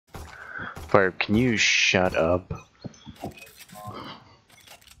Fire, can you shut up?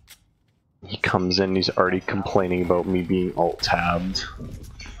 He comes in, he's already complaining about me being alt-tabbed.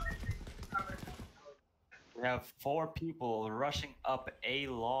 We have 4 people rushing up A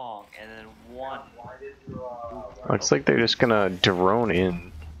long, and then 1. Looks like they're just gonna drone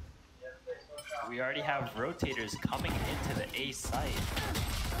in. We already have rotators coming into the A site.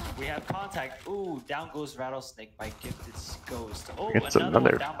 We have contact. Ooh, down goes Rattlesnake by Gifted's Ghost. Oh, It's another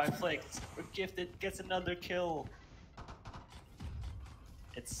another. one down by Flicks. Gifted gets another kill.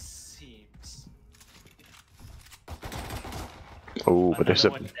 It seems. Oh, but there's a.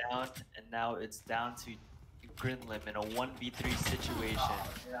 One down, and now it's down to Grinlim in a 1v3 situation.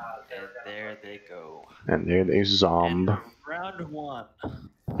 And there they go. And there they zomb. And round 1.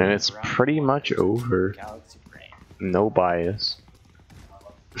 And it's pretty much over. Galaxy Brain. No bias.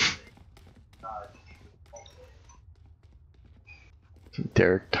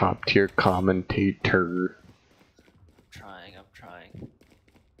 Derek, top tier commentator. I'm trying.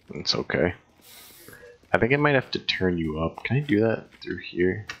 It's okay. I think I might have to turn you up. Can I do that through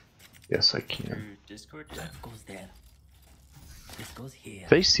here? Yes, I can. Through Discord? Yeah. Goes there. This goes here.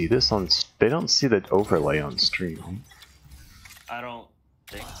 They see this on. They don't see the overlay on stream. I don't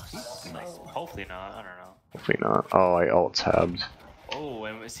think so. Hopefully not. I don't know. Hopefully not. Oh, I alt-tabbed. Oh,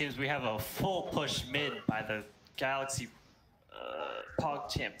 and it seems we have a full push mid by the Galaxy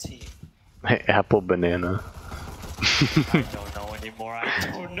PogChamp team. Hey, apple banana. I don't know anymore. I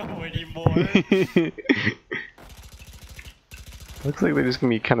don't know anymore. Looks like they're just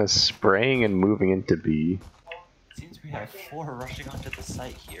gonna be kind of spraying and moving into B. It seems we have 4 rushing onto the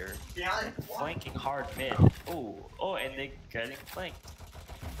site here and flanking hard mid. Oh, and they getting flanked.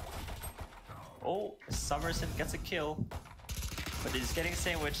 Oh, Summerson gets a kill, but he's getting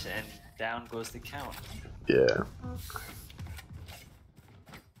sandwiched and down goes the count. Yeah.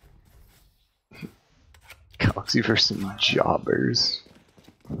 Galaxy for some jobbers.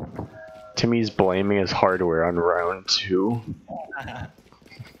 Timmy's blaming his hardware on round 2. It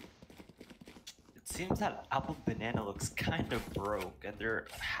seems that Apple Banana looks kind of broke and they're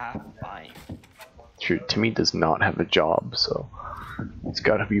half buying. True, Timmy does not have a job, so he's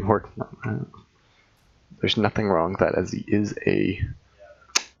gotta be working on that. There's nothing wrong with that, as he is a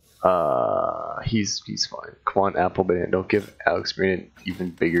he's fine. Come on, Apple Banana, don't give Alex Green an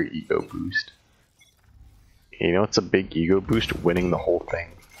even bigger ego boost. You know, it's a big ego boost winning the whole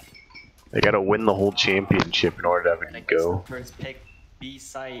thing. They gotta win the whole championship in order to have an ego. First pick, B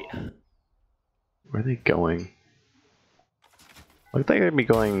site. Where are they going? Look like they're gonna be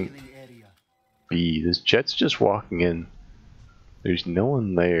going B. This Jet's just walking in. There's no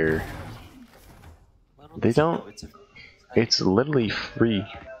one there. They don't. It's literally free.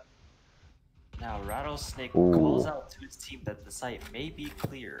 Now Rattlesnake Ooh. calls out to his team that the site may be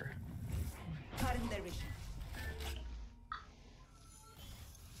clear.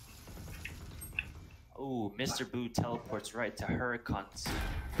 Ooh, Mr. Boo teleports right to Huracan's.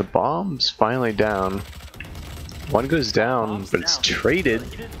 The bomb's finally down. One goes down, but it's traded.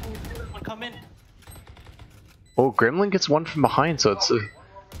 Come in. Oh, Gremlin gets one from behind, so it's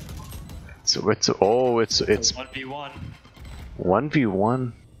 1v1.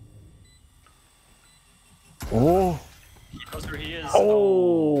 1v1. Oh. He knows where he is.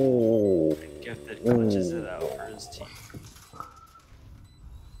 Oh. Gifted clutches it out for his team.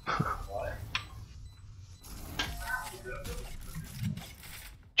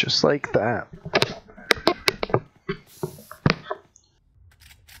 Just like that.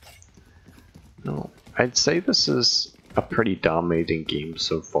 No, I'd say this is a pretty dominating game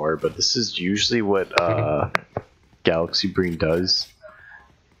so far, but this is usually what Galaxy Brain does.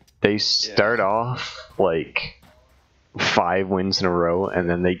 They start off like 5 wins in a row, and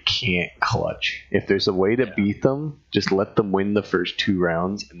then they can't clutch. If there's a way to beat them, just let them win the first 2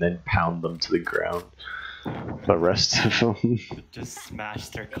 rounds and then pound them to the ground. The rest of them just smash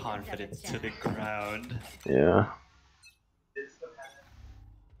their confidence to the ground. Yeah.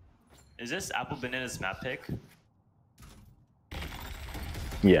 Is this Apple Banana's map pick?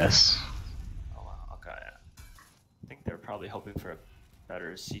 Yes. Oh wow, okay. I think they're probably hoping for a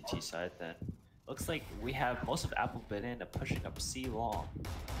better CT side then. Looks like we have most of Apple Banana pushing up C long.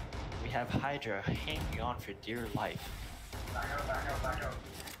 We have Hydra hanging on for dear life.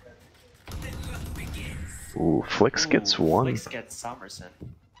 Ooh, Flix gets one. Flix gets Summerson.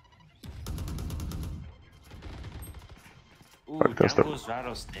 Ooh, Fuck, that's down the- goes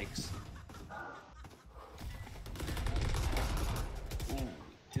Rattlesnakes. Ooh,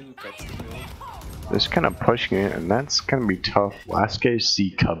 dude gets killed. They're just kind of pushing it, and that's gonna be tough. Last guy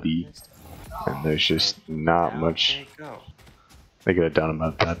see Cubby, and there's just not Down much they go. they could have done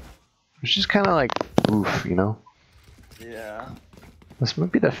about that. Which is kind of like, oof, you know? Yeah. This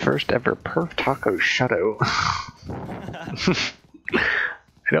might be the first ever PerfTaco shutout.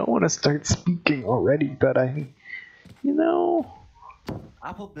 I don't want to start speaking already, but you know...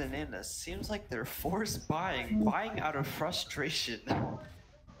 Apple Banana seems like they're forced buying out of frustration.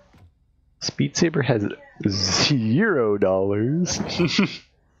 Speed Saber has $0.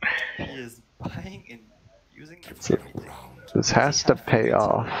 He is buying and using So, everything. this has to pay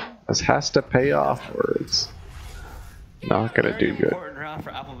off. This has to pay off, or it's not gonna do good. Important round for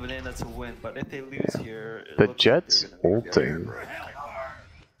Apple Banana to win, but if they lose here, it The looks Jets like they're gonna be ulting.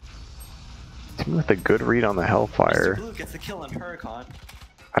 Team with a good read on the Mr. Hellfire. Blue gets the kill on Huracan.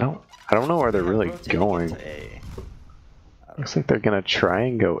 I don't know where they're really Rotating going. into A. Looks like they're gonna try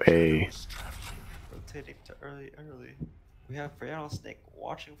and go A. Rotating to early. We have Rattlesnake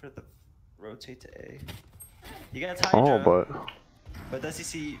watching for the rotate to A. He gets Hydra. Oh, But does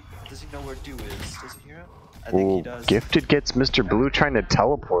he know where Do is? Does he hear him? I think he ooh, does. Gifted gets Mr. Blue trying to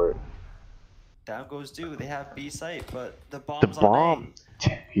teleport. Down goes Do. They have B site, but the The bomb's bomb.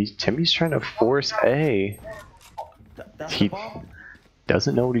 Timmy's trying to force A. on A. That's He the bomb?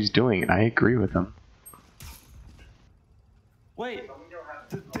 doesn't know what he's doing, and I agree with him. Wait.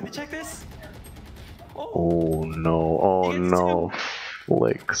 Did they check this? Oh no, oh no.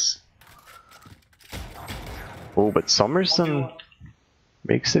 Flicks. Oh, but Summerson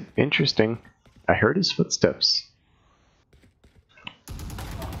makes it interesting. I heard his footsteps.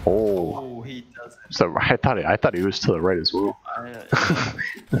 Oh, Oh, he doesn't. so I thought he was to the right as well. I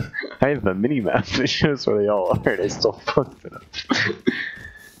have a mini map that shows where they all are, and I still fucked it up.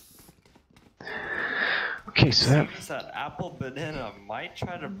 Okay, so that Seems that Apple Banana might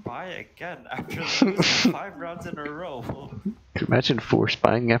try to buy again after losing 5 rounds in a row. imagine force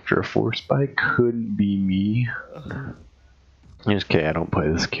buying after a force buy could be me. Just kidding, I don't play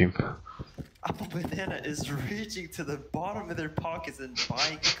this game. Apple Banana is reaching to the bottom of their pockets and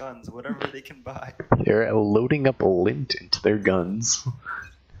buying guns, whatever they can buy. They're loading up a lint into their guns.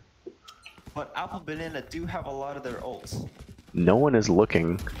 But Apple Banana do have a lot of their ults. No one is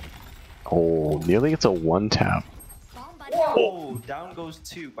looking. Oh, nearly gets a one tap. Whoa! Down goes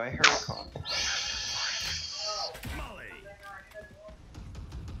 2 by Huracan.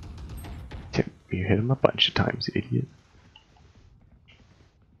 You hit him a bunch of times, you idiot.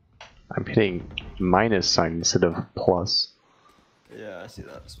 I'm hitting minus sign instead of plus. Yeah, I see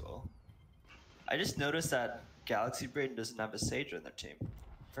that as well. I just noticed that Galaxy Brain doesn't have a Sage on their team.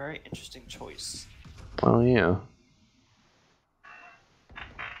 Very interesting choice. Oh yeah.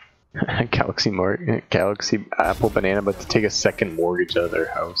 Galaxy Apple Banana, but to take a second mortgage out of their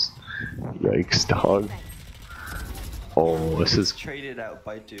house. Yikes, dog. Oh, this is. Traded out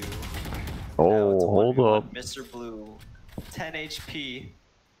by Do. Oh, hold up. Mr. Blue, 10 HP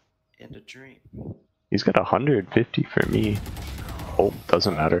in a dream. He's got 150 for me. Oh,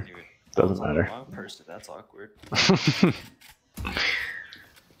 doesn't matter. Doesn't matter. Wrong person. That's awkward.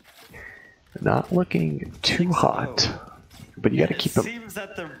 Not looking too hot, but you gotta keep them. It seems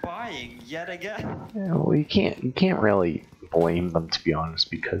that they're buying yet again. Yeah, well, you can't really blame them, to be honest,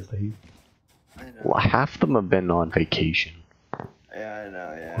 because half of them have been on vacation. Yeah, I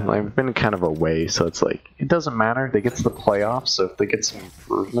know. Yeah. They've been kind of away, so it's like it doesn't matter. They get to the playoffs, so if they get some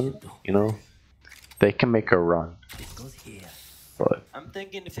improvement, you know, they can make a run. This goes here. But I'm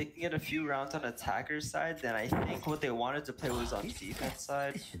thinking if they can get a few rounds on attacker's side, then I think what they wanted to play was on defense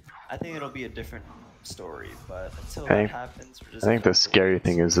side. I think it'll be a different story, but until that happens, we're just. I think the scary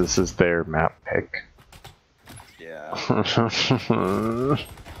thing is this is their map pick. Yeah.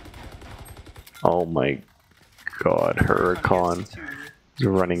 Oh my god, Huracan is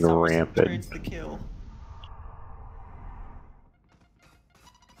running rampant. The kill.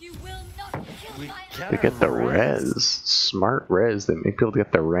 You will not kill We my They get the res. Smart res. They may be able to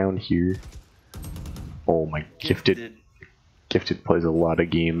get the round here. Oh my, Gifted plays a lot of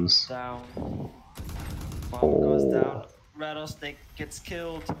games. Down. Bomb goes Oh. down. Rattlesnake gets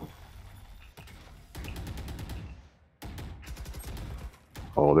killed.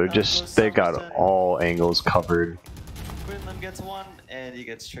 Oh, they're they got Summerson. all angles covered. Quinlan gets 1, and he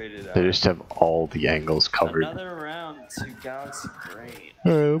gets traded out. They just have all the angles covered. Another round to Galaxy Brain.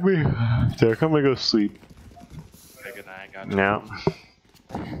 Alright, Derek, I'm gonna go sleep. Good night, I got you. Now.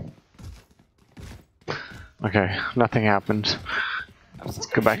 Okay, nothing happened. I'm so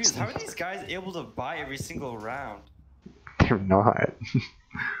go back confused. to- How are these guys able to buy every single round? They're not.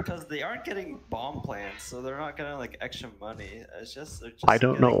 Because they aren't getting bomb plants, so they're not getting like extra money. It's just they're just I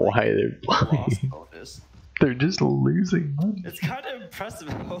don't know getting, why they're loss playing. bonus. They're just losing money. It's kind of impressive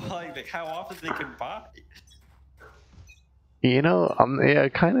how often they can buy. You know, yeah,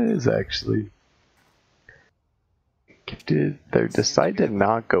 it kind of is actually. Gifted. They decided to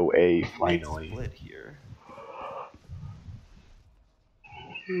not go A finally. Split here.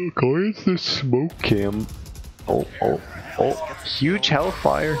 Going to the smoke cam. Oh, huge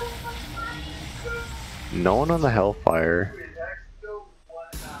hellfire. No one on the hellfire.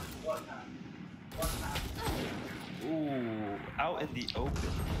 Ooh, out in the open.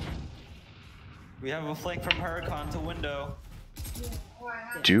 We have a flank from Huracan to window.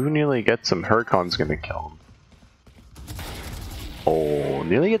 Do nearly get some Huracan's gonna kill him. Oh,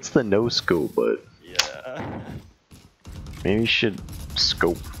 nearly gets the no scope, but Yeah. maybe you should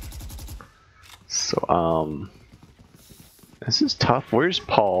scope. So, this is tough. Where's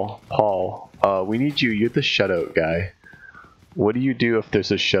Paul? Paul, we need you. You're the shutout guy. What do you do if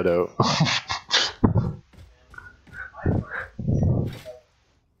there's a shutout?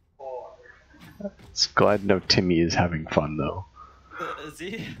 It's glad to know Timmy is having fun though. Is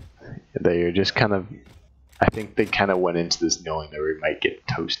he? They're just kind of. I think they kind of went into this knowing that we might get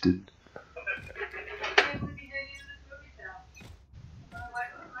toasted.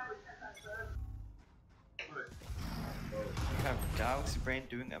 We have Galaxy Brain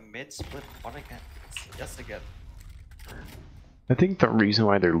doing a mid split one again. Yes, again. I think the reason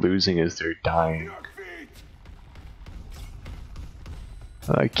why they're losing is they're dying.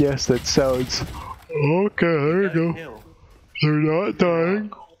 I guess that sounds okay. There you go. Kill. They're not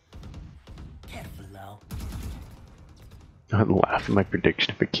dying. Careful now. I'd laugh at my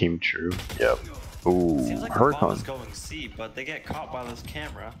prediction if it came true. Yep. Ooh, Seems like the bomb is Huracan. going C, but they get caught by this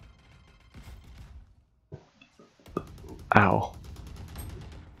camera. Ow.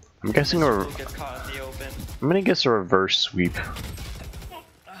 I'm guessing Will get caught in the open. I'm gonna guess a reverse sweep.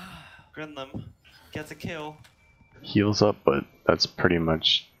 Grinlam gets a kill. Heals up, but that's pretty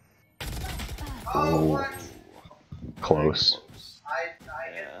much ooh, close.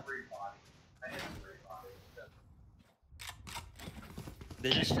 Yeah.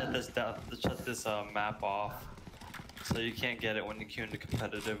 They just shut this map off, so you can't get it when you queue into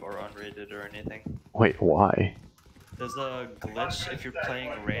competitive or unrated or anything. Wait, why? There's a glitch if you're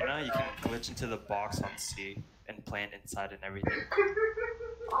playing Reyna, you can glitch into the box on C and plant inside and everything.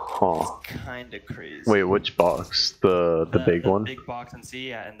 Huh. Kinda crazy. Wait, which box? The big one? The big box on C,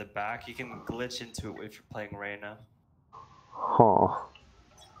 yeah, in the back. You can glitch into it if you're playing Reyna. Huh.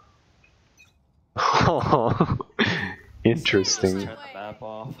 Interesting. Turn the map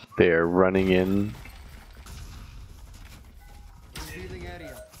off. They are running in.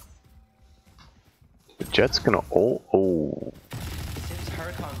 The Jet's gonna oh. Seems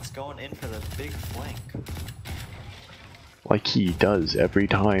Huracan's going in for the big flank. Like he does every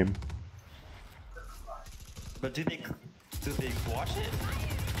time. But do they watch it?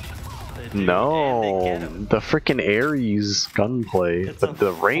 They do, and they No, get him. the freaking Ares gunplay, It's but a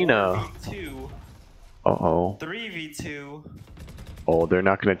the Reyna. 4v2, 3v2. Oh, they're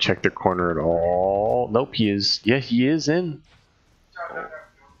not gonna check their corner at all. Nope, he is. Yeah, he is in.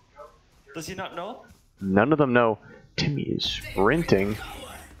 Does he not know? None of them know. Timmy is sprinting.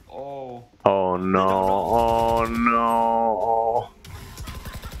 Oh. Oh no! Oh no!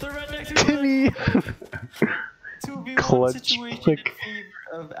 They're right next to Timmy. 2v1 Clutch situation pick. in favor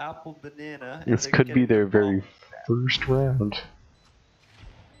of Apple Banana. This could be their very first round.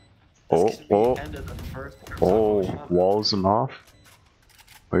 Oh, walls him off.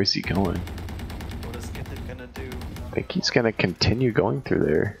 Where's he going? What is Gifted gonna do? I think he's gonna continue going through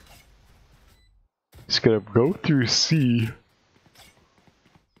there. He's gonna go through C.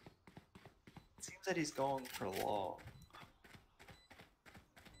 Seems that he's going for long.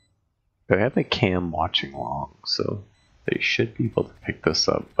 They have the cam watching long, so they should be able to pick this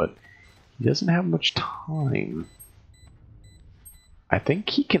up, but he doesn't have much time. I think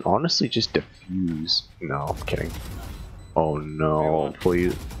he can honestly just defuse. No, I'm kidding. Oh no,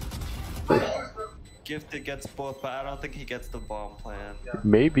 please. Gifted gets both, but I don't think he gets the bomb plan.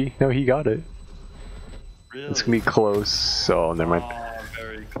 Maybe. No, he got it. Really? It's gonna be close. Oh, never mind. Oh,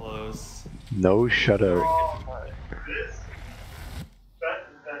 very close. No shutout.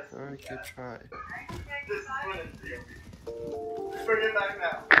 Very good try.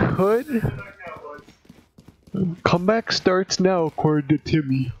 Could. Comeback starts now, according to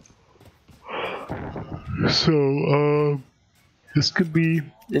Timmy. So, this could be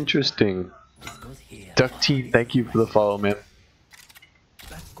interesting. Duck Teeth, thank you for the follow, man.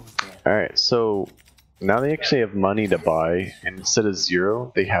 Alright, so now they actually have money to buy, and instead of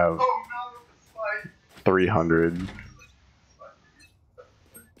 0, they have 300.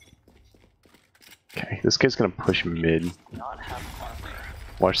 Okay, this guy's gonna push mid. Not have armor.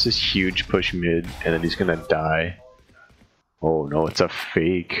 Watch this huge push mid, and then he's gonna die. Oh no, it's a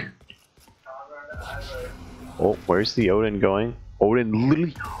fake. Oh, where's the Odin going? Odin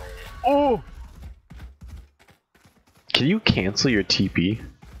literally. Oh! Can you cancel your TP?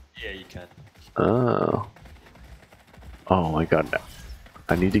 Yeah, you can. Oh. Oh my god.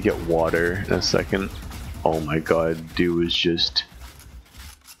 I need to get water in a second. Oh my god, dude is just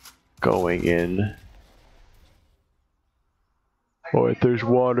going in. Oh, there's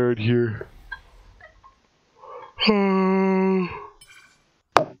water in here.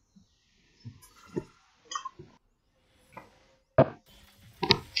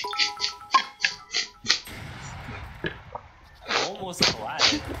 Almost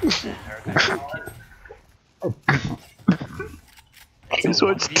collided. This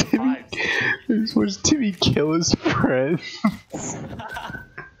one's Timmy. This one's Timmy kill his friends.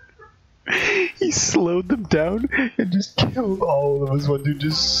 He slowed them down and just killed all of them. This one dude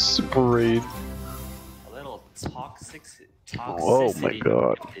just sprayed. A little toxicity. Oh my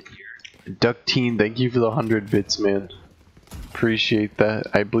god. Ductine, thank you for the 100 bits, man. Appreciate that.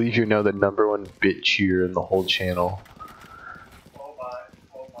 I believe you're now the #1 bit cheer in the whole channel.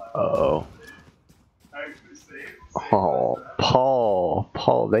 Uh-oh. Oh, Paul.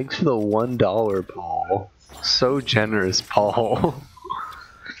 Paul, thanks for the $1, Paul. So generous, Paul.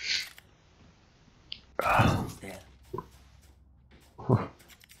 Wow,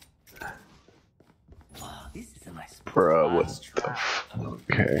 this is a nice. Bro, what the f-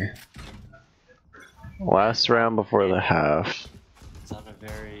 Okay. Last round before the half. It's on a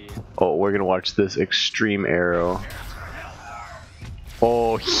very... Oh, we're gonna watch this extreme arrow.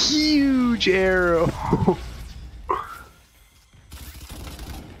 Oh, huge arrow!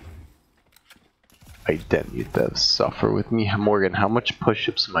 I didn't need to suffer with me. Morgan, how much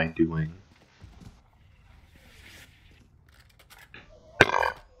push-ups am I doing?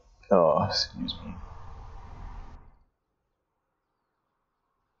 Oh, excuse me.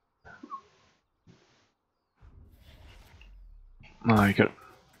 Oh, I got...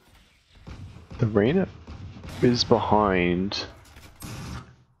 The rain is behind.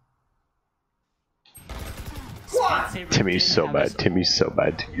 Timmy's so bad, Timmy's so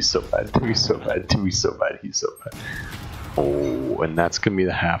bad, Timmy's so bad, Timmy's so bad, Timmy's so bad, he's so bad. Oh, and that's gonna be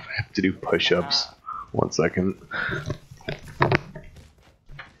the half. I have to do push-ups. 1 second.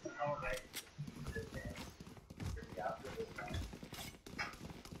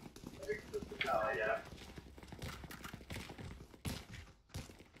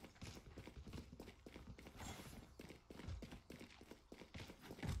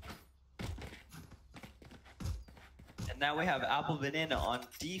 And now we have Apple Banana on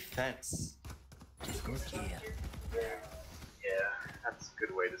defense. Score kill. Yeah, that's a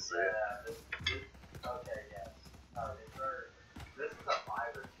good way to say it. Okay, yes. This is a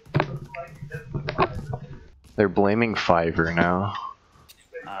 5 or 2. This looks like this is 5 or 2. They're blaming Fiverr now.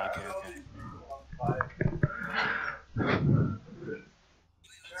 Okay.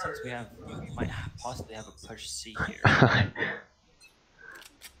 Since we might possibly have a push C here.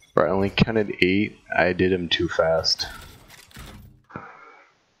 Bro, I only counted 8. I did them too fast.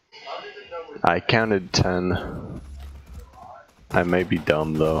 I counted 10. I may be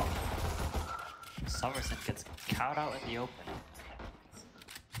dumb though. Somerset gets caught out in the open.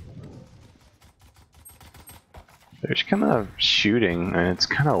 They're just kind of shooting, and it's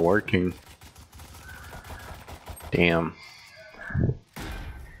kind of working. Damn.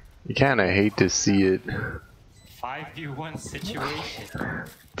 You kind of hate to see it. 5v1 situation.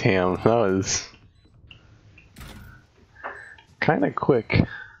 Damn, that was kind of quick.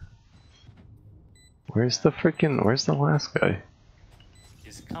 Where's the last guy?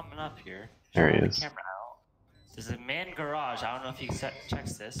 He's coming up here. There he Trying is. the camera out. There's a man garage. I don't know if he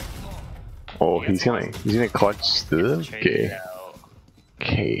checks this. Oh, he's gonna clutch through. Traded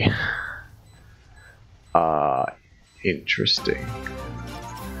Okay. out. Okay. Interesting.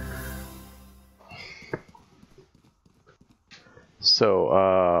 So,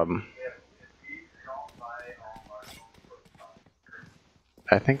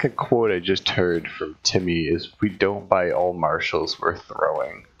 I think a quote I just heard from Timmy is, "We don't buy all marshals, we're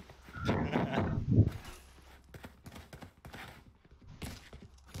throwing."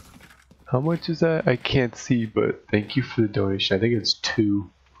 How much is that? I can't see, but thank you for the donation. I think it's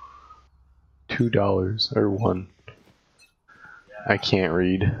 $2 or $1. I can't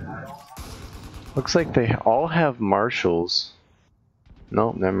read. Looks like they all have marshals.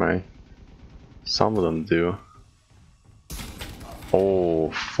 Nope, never mind. Some of them do.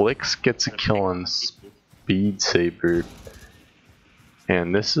 Oh, Flix gets a kill on Speed Saber.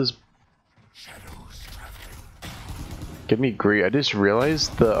 And this is... Give me great. I just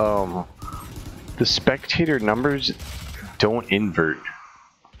realized the spectator numbers don't invert,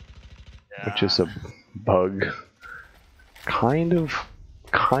 which is a bug. Kind of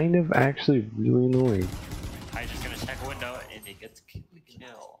actually really annoying. Hydra's gonna check a window and he gets the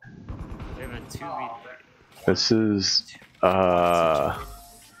kill. We have a 2v. This is And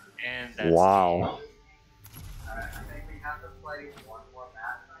that's wow. I think we have to play one more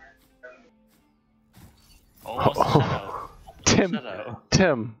match. Almost a shutout. Tim, Shutout.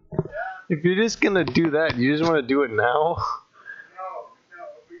 Tim, if you're just gonna do that, you just want to do it now? No,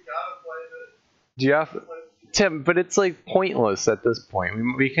 we gotta play this. Do you have, Tim? But it's like pointless at this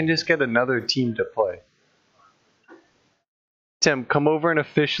point. We can just get another team to play. Tim, come over and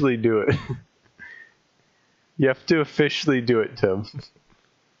officially do it. You have to officially do it, Tim.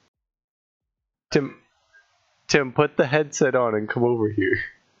 Tim, put the headset on and come over here.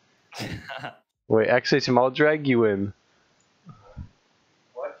 Wait, actually, Tim, I'll drag you in.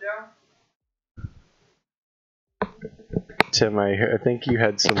 What, Joe? Tim, I think you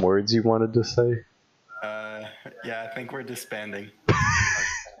had some words you wanted to say. Yeah, I think we're disbanding.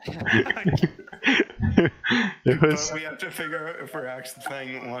 It was, But we have to figure out if we're actually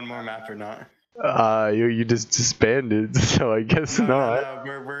playing one more map or not. you just disbanded, so I guess not.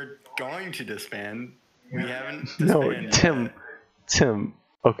 No, we're going to disband. We haven't No, disbanded Tim, yet. Tim.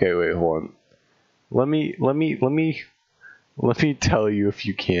 Okay, wait, hold on. Let me tell you if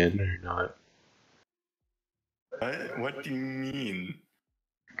you can or not. What do you mean?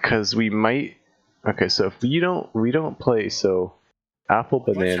 Because we might. Okay, so if we don't play, so Apple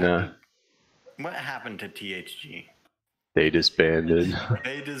Banana, What happened to THG? they disbanded.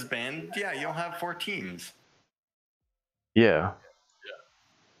 They disbanded? Yeah, you'll have 4 teams. Yeah.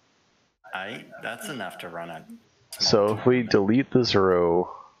 That's enough to run it. So if we delete this row,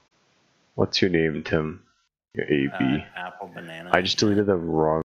 what's your name, Tim? Your AB. Apple Banana. I just deleted the wrong